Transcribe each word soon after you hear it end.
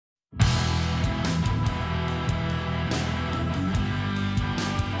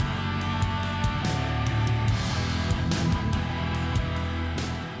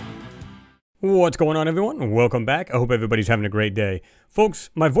What's going on, everyone? Welcome back. I hope everybody's having a great day. Folks,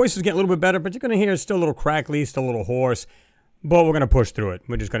 my voice is getting a little bit better, but you're going to hear it's still a little crackly, still a little hoarse, but we're going to push through it.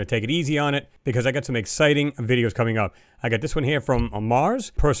 We're just going to take it easy on it because I got some exciting videos coming up. I got this one here from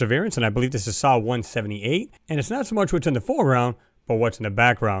Mars, Perseverance, and I believe this is SAW 178, and it's not so much what's in the foreground, but what's in the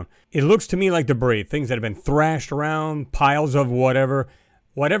background. It looks to me like debris, things that have been thrashed around, piles of whatever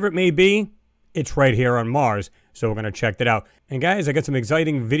it may be. It's right here on Mars, so we're going to check that out. And guys, I got some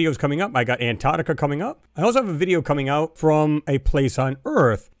exciting videos coming up. I got Antarctica coming up. I also have a video coming out from a place on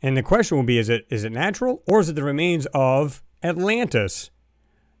Earth. And the question will be, is it natural or is it the remains of Atlantis?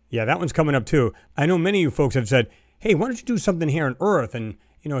 Yeah, that one's coming up too. I know many of you folks have said, hey, why don't you do something here on Earth and,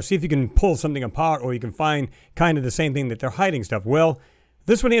 see if you can pull something apart or you can find kind of the same thing that they're hiding stuff. Well,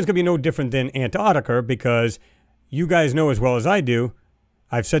 this one here is going to be no different than Antarctica because you guys know as well as I do,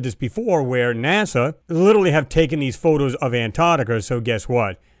 I've said this before, where NASA literally have taken these photos of Antarctica, so guess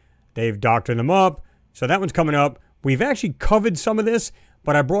what? They've doctored them up, so that one's coming up. We've actually covered some of this,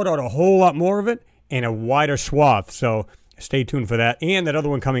 but I brought out a whole lot more of it in a wider swath, so stay tuned for that. And that other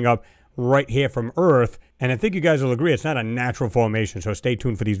one coming up right here from Earth, and I think you guys will agree it's not a natural formation, so stay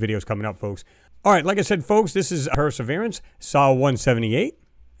tuned for these videos coming up, folks. All right, like I said, folks, this is Perseverance, SAW 178,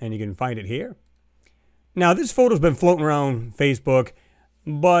 and you can find it here. Now, this photo's been floating around Facebook,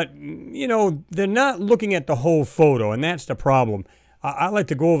 but, they're not looking at the whole photo, and that's the problem. I like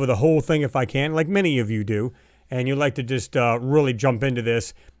to go over the whole thing if I can, like many of you do, and you like to just really jump into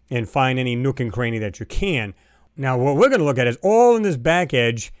this and find any nook and cranny that you can. Now, what we're going to look at is all in this back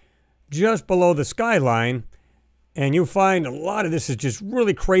edge, just below the skyline, and you'll find a lot of this is just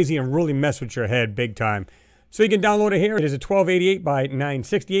really crazy and really mess with your head big time. So you can download it here. It is a 1288 by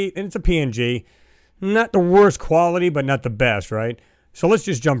 968, and it's a PNG. Not the worst quality, but not the best, right? So let's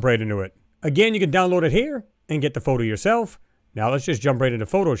just jump right into it. Again, you can download it here and get the photo yourself. Now let's just jump right into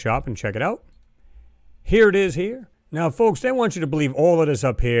Photoshop and check it out. Here it is here. Now folks, they want you to believe all of this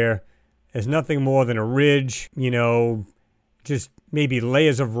up here is nothing more than a ridge, just maybe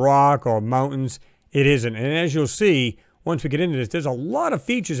layers of rock or mountains. It isn't. And as you'll see, once we get into this, there's a lot of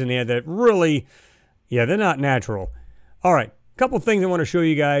features in there that really, they're not natural. All right, a couple things I want to show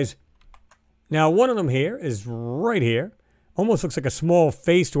you guys. Now one of them here is right here. Almost looks like a small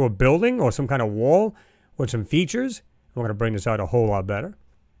face to a building or some kind of wall with some features. We're going to bring this out a whole lot better.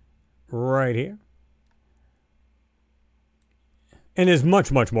 Right here. And there's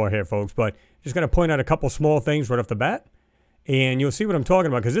much, much more here, folks, but just going to point out a couple small things right off the bat. And you'll see what I'm talking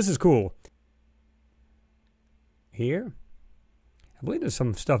about, because this is cool. Here. I believe there's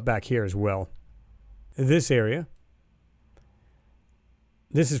some stuff back here as well. This area.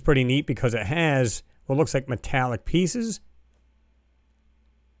 This is pretty neat because it has what looks like metallic pieces.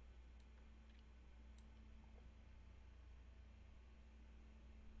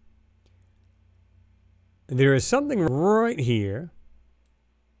 There is something right here.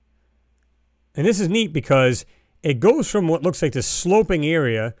 And this is neat because it goes from what looks like this sloping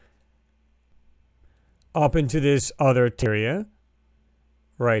area up into this other area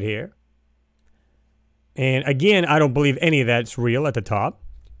right here. And again, I don't believe any of that's real at the top,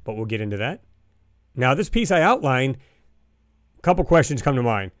 but we'll get into that. Now, this piece I outlined, a couple questions come to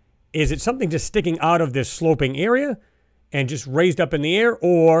mind. Is it something just sticking out of this sloping area and just raised up in the air,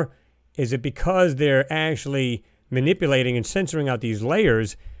 or is it because they're actually manipulating and censoring out these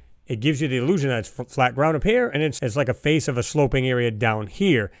layers? It gives you the illusion that it's flat ground up here, and it's like a face of a sloping area down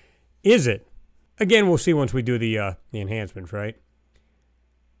here. Is it? Again, we'll see once we do the enhancements, right?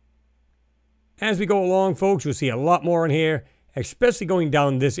 As we go along, folks, you'll see a lot more in here, especially going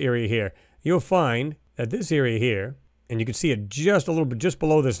down this area here. You'll find that this area here, and you can see it just a little bit just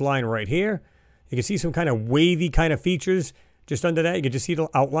below this line right here. You can see some kind of wavy kind of features just under that. You can just see the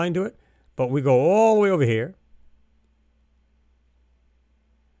outline to it. But we go all the way over here.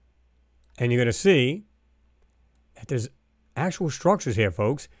 And you're going to see that there's actual structures here,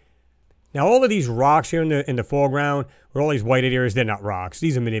 folks. Now, all of these rocks here in the foreground, with all these whited areas, they're not rocks.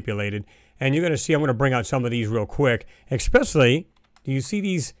 These are manipulated. And you're going to see, I'm going to bring out some of these real quick. Especially, do you see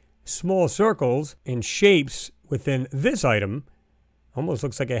these small circles and shapes within this item? Almost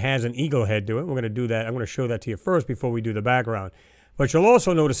looks like it has an eagle head to it. We're going to do that. I'm going to show that to you first before we do the background. But you'll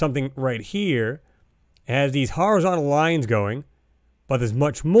also notice something right here. It has these horizontal lines going, but there's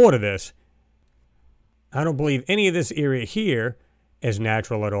much more to this. I don't believe any of this area here is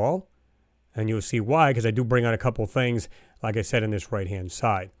natural at all. And you'll see why, because I do bring out a couple things, like I said, in this right-hand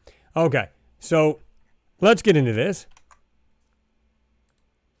side. Okay, so let's get into this.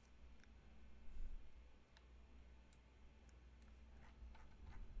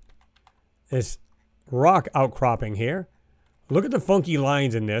 This rock outcropping here Look at the funky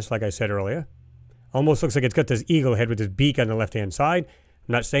lines in this, like I said earlier. Almost looks like it's got this eagle head with this beak on the left-hand side.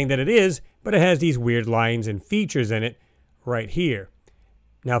 I'm not saying that it is, but it has these weird lines and features in it right here.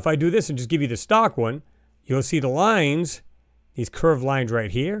 Now, if I do this and just give you the stock one, you'll see the lines, these curved lines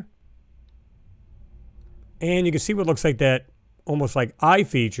right here. And you can see what looks like that, almost like eye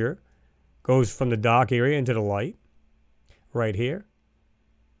feature, goes from the dark area into the light right here.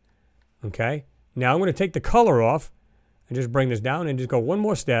 Okay. Now I'm going to take the color off and just bring this down and just go one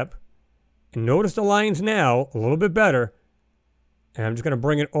more step. And notice the lines now a little bit better. And I'm just going to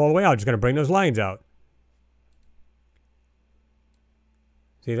bring it all the way out. Just going to bring those lines out.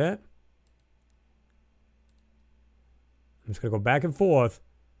 See that? I'm just going to go back and forth.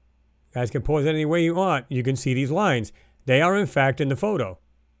 You guys can pause it any way you want. You can see these lines. They are, in fact, in the photo.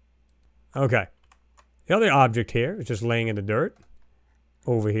 Okay. The other object here is just laying in the dirt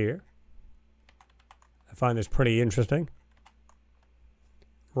over here. I find this pretty interesting.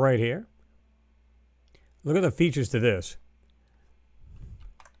 Right here. Look at the features to this.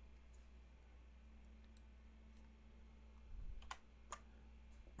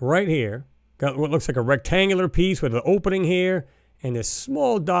 Right here, got what looks like a rectangular piece with an opening here and this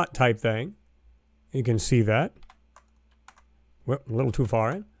small dot type thing. You can see that. Well, a little too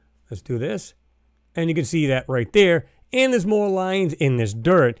far in. Let's do this. And you can see that right there. And there's more lines in this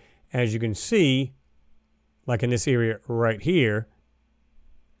dirt, as you can see, like in this area right here.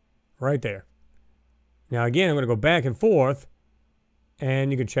 Right there. Now again, I'm going to go back and forth,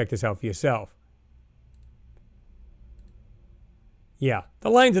 and you can check this out for yourself. Yeah, the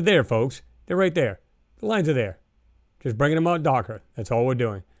lines are there, folks. They're right there. The lines are there. Just bringing them out darker. That's all we're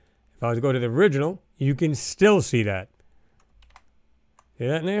doing. If I was to go to the original, you can still see that. See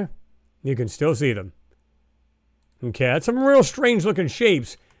that in there? You can still see them. Okay, that's some real strange looking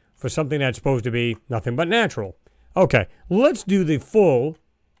shapes for something that's supposed to be nothing but natural. Okay, let's do the full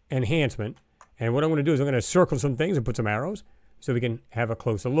enhancement. And what I'm going to do is I'm going to circle some things and put some arrows so we can have a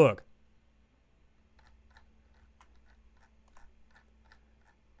closer look.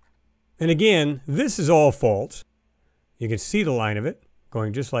 And again, this is all false. You can see the line of it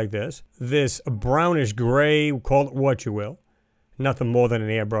going just like this. This brownish gray, call it what you will. Nothing more than an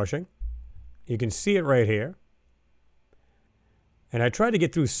airbrushing. You can see it right here. And I tried to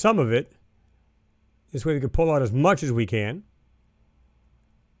get through some of it. This way we can pull out as much as we can.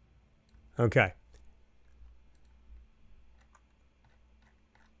 Okay.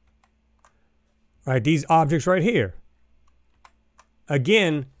 All right, these objects right here.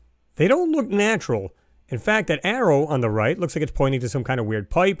 Again, they don't look natural. In fact, that arrow on the right looks like it's pointing to some kind of weird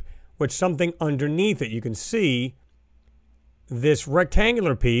pipe with something underneath it. You can see this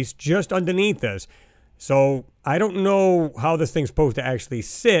rectangular piece just underneath this. So I don't know how this thing's supposed to actually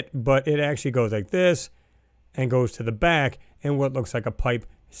sit, but it actually goes like this and goes to the back and what looks like a pipe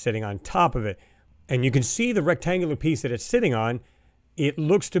sitting on top of it. And you can see the rectangular piece that it's sitting on. It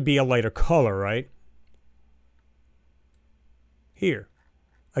looks to be a lighter color, right? Here.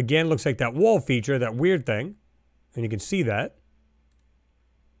 Again, looks like that wall feature, that weird thing. And you can see that.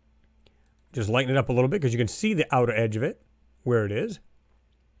 Just lighten it up a little bit because you can see the outer edge of it, where it is.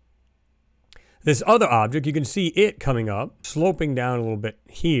 This other object, you can see it coming up, sloping down a little bit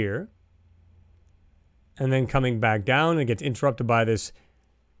here. And then coming back down and gets interrupted by this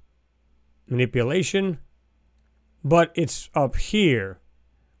manipulation. But it's up here,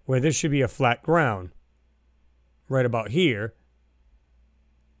 where this should be a flat ground. Right about here.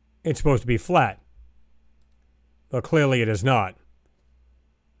 It's supposed to be flat. But clearly it is not.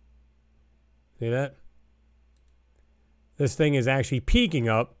 See that? This thing is actually peeking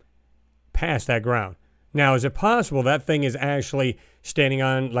up past that ground. Now, is it possible that thing is actually standing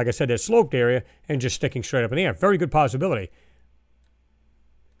on, like I said, that sloped area and just sticking straight up in the air? Very good possibility.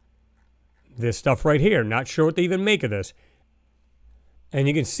 This stuff right here, not sure what they even make of this. And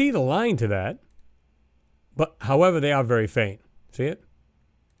you can see the line to that. But, however, they are very faint. See it?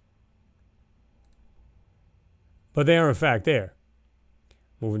 But they are, in fact, there.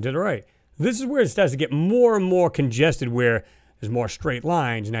 Moving to the right. This is where it starts to get more and more congested, where there's more straight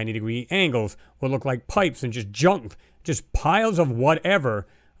lines, 90-degree angles, what look like pipes and just junk, just piles of whatever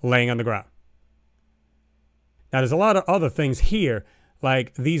laying on the ground. Now, there's a lot of other things here,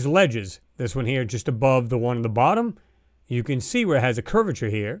 like these ledges. This one here, just above the one on the bottom. You can see where it has a curvature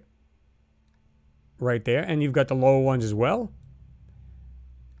here. Right there. And you've got the lower ones as well.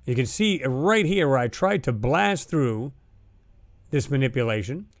 You can see right here where I tried to blast through this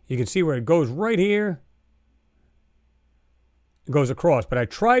manipulation. You can see where it goes right here. It goes across. But I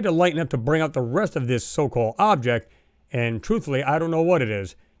tried to lighten up to bring out the rest of this so-called object. And truthfully, I don't know what it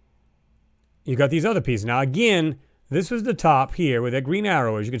is. You got these other pieces. Now again, This is the top here where that green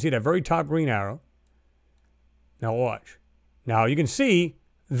arrow is. You can see that very top green arrow. Now watch. Now you can see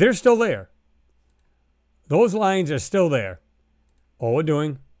they're still there. Those lines are still there. All we're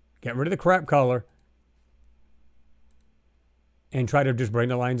doing, get rid of the crap color and try to just bring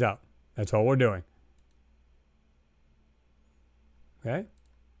the lines out. That's all we're doing. Okay?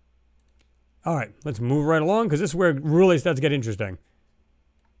 All right, let's move right along because this is where it really starts to get interesting.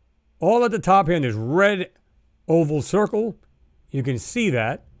 All at the top here in this red oval circle, you can see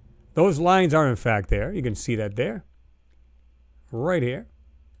that. Those lines are in fact there. You can see that there. Right here.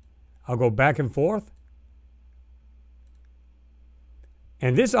 I'll go back and forth.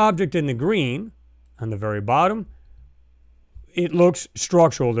 And this object in the green, on the very bottom, it looks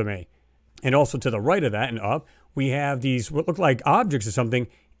structural to me. And also to the right of that and up, we have these what look like objects or something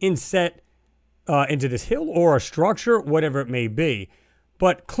inset into this hill or a structure, whatever it may be.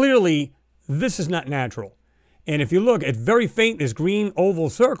 But clearly, this is not natural. And if you look, it's very faint, this green oval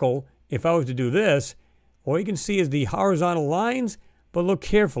circle. If I was to do this, all you can see is the horizontal lines, but look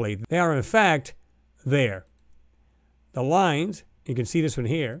carefully. They are, in fact, there. The lines, you can see this one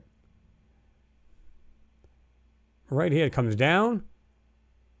here. Right here, it comes down,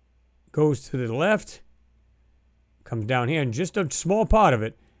 goes to the left, comes down here, and just a small part of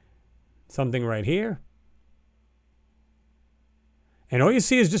it, something right here. And all you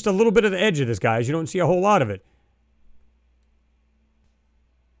see is just a little bit of the edge of this, guys. You don't see a whole lot of it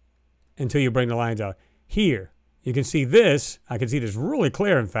until you bring the lines out. Here, you can see this. I can see this really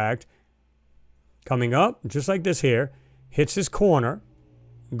clear, in fact. Coming up, just like this here, hits this corner,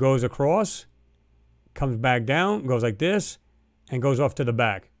 goes across, comes back down, goes like this, and goes off to the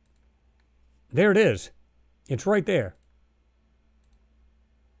back. There it is. It's right there.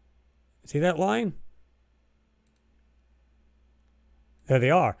 See that line? There they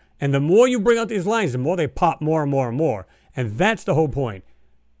are. And the more you bring out these lines, the more they pop more and more and more. And that's the whole point,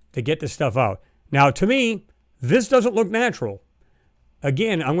 to get this stuff out. Now, to me, this doesn't look natural.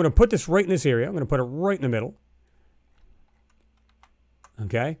 Again, I'm going to put this right in this area. I'm going to put it right in the middle.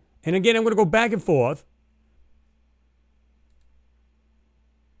 Okay? And again, I'm going to go back and forth.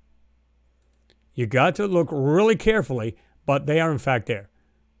 You got to look really carefully, but they are in fact there.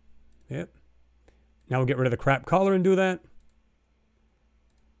 Yep. Now we'll get rid of the crap color and do that.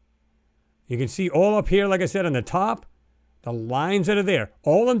 You can see all up here, like I said, on the top, the lines that are there.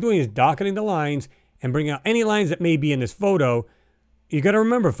 All I'm doing is docketing the lines and bringing out any lines that may be in this photo. You got to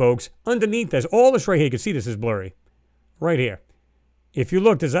remember, folks, underneath this, all this right here, you can see this is blurry. Right here. If you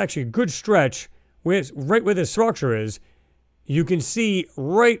look, there's actually a good stretch right where the structure is. You can see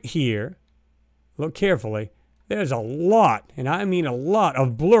right here, look carefully, there's a lot, and I mean a lot,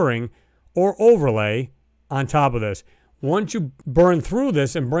 of blurring or overlay on top of this. Once you burn through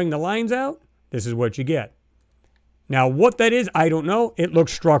this and bring the lines out, this is what you get. Now, what that is, I don't know. It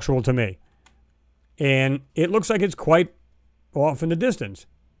looks structural to me. And it looks like it's quite off in the distance.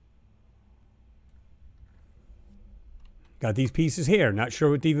 Got these pieces here. Not sure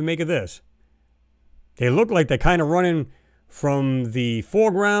what to even make of this. They look like they're kind of running from the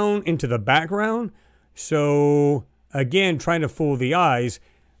foreground into the background. So, again, trying to fool the eyes.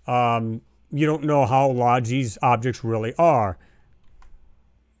 You don't know how large these objects really are.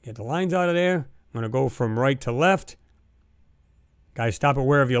 Get the lines out of there. I'm going to go from right to left. Guys, stop it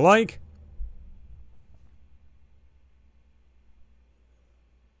wherever you like.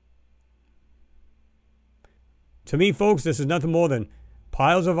 To me, folks, this is nothing more than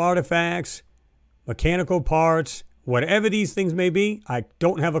piles of artifacts, mechanical parts, whatever these things may be. I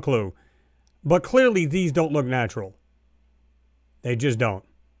don't have a clue. But clearly, these don't look natural. They just don't.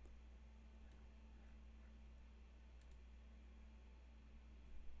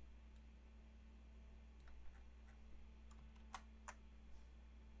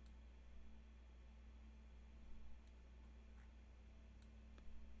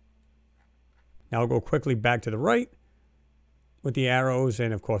 Now I'll go quickly back to the right with the arrows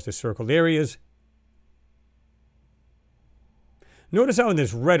and, of course, the circled areas. Notice how in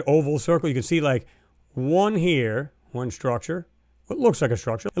this red oval circle you can see like one here, one structure. What looks like a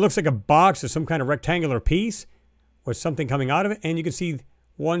structure. It looks like a box or some kind of rectangular piece with something coming out of it. And you can see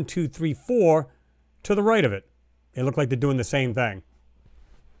 1, 2, 3, 4 to the right of it. They look like they're doing the same thing.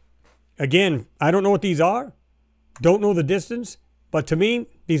 Again, I don't know what these are. Don't know the distance. But to me,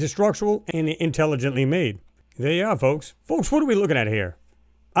 these are structural and intelligently made. There you are, folks. Folks, what are we looking at here?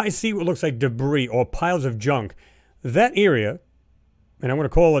 I see what looks like debris or piles of junk. That area, and I'm going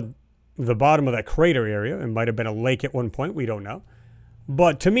to call it the bottom of that crater area. It might have been a lake at one point. We don't know.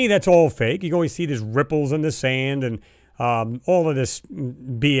 But to me, that's all fake. You can always see these ripples in the sand and all of this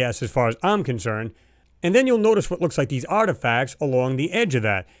BS as far as I'm concerned. And then you'll notice what looks like these artifacts along the edge of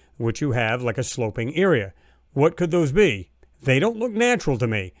that, which you have like a sloping area. What could those be? They don't look natural to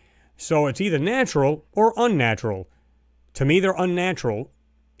me. So it's either natural or unnatural. To me, they're unnatural.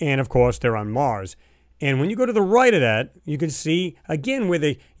 And of course, they're on Mars. And when you go to the right of that, you can see, again, where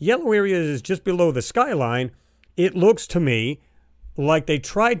the yellow area is just below the skyline, it looks to me like they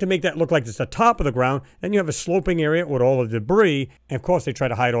tried to make that look like it's the top of the ground. Then you have a sloping area with all the debris. And of course, they try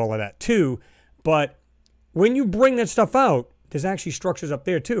to hide all of that too. But when you bring that stuff out, there's actually structures up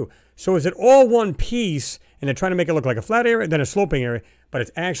there too. So is it all one piece, and they're trying to make it look like a flat area, then a sloping area, but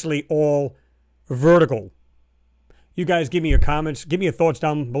it's actually all vertical? You guys give me your comments. Give me your thoughts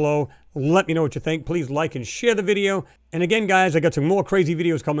down below. Let me know what you think. Please like and share the video. And again, guys, I got some more crazy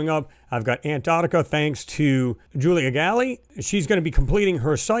videos coming up. I've got Antarctica, thanks to Julia Galli. She's going to be completing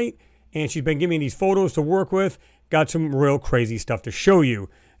her site, and she's been giving me these photos to work with. Got some real crazy stuff to show you.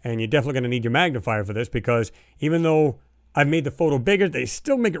 And you're definitely going to need your magnifier for this, because even though I've made the photo bigger, they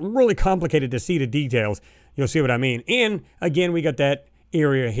still make it really complicated to see the details. You'll see what I mean. And again, we got that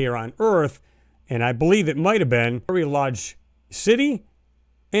area here on Earth, and I believe it might have been a very large city,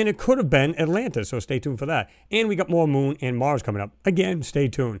 and it could have been Atlantis, so stay tuned for that. And we got more Moon and Mars coming up. Again, stay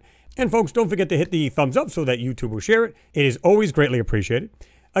tuned. And folks, don't forget to hit the thumbs up so that YouTube will share it. It is always greatly appreciated.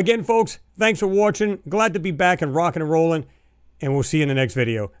 Again, folks, thanks for watching. Glad to be back and rocking and rolling, and we'll see you in the next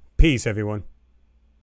video. Peace, everyone.